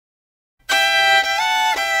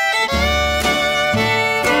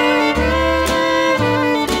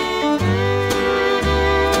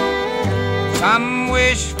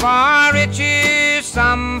wish for riches,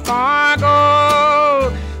 some for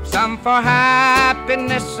gold, some for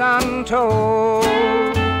happiness untold.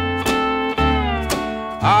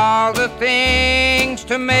 All the things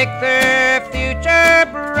to make their future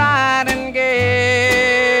bright and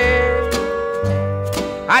gay.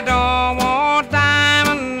 I don't want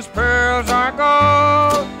diamonds, pearls, or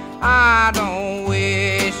gold. I don't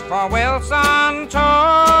wish for wealth untold.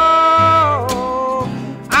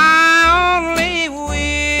 I only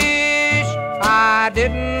wish I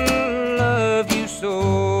didn't love you so.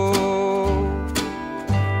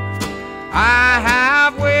 I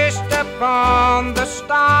have wished upon the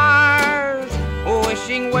stars,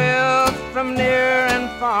 wishing wealth from near and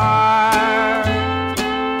far,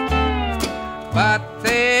 but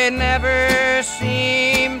they never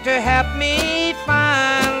seem to help me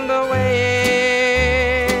find a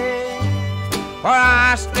way. For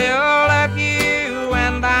I still love you,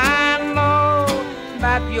 and I know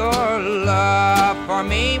that your love for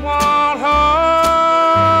me won't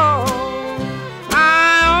hold.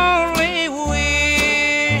 I only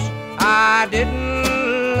wish I didn't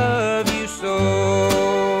love you so.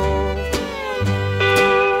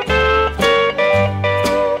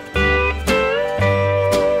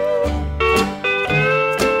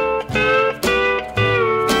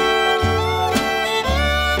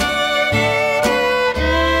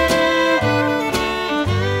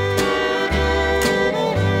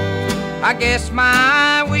 I guess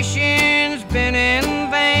my wishing's been in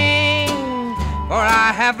vain, for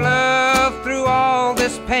I have loved through all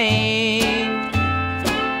this pain.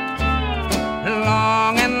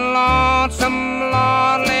 Long and lonesome,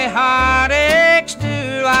 lonely heartaches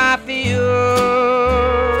do I feel.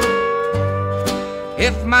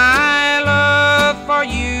 If my love for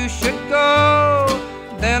you should go,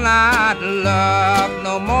 then I'd love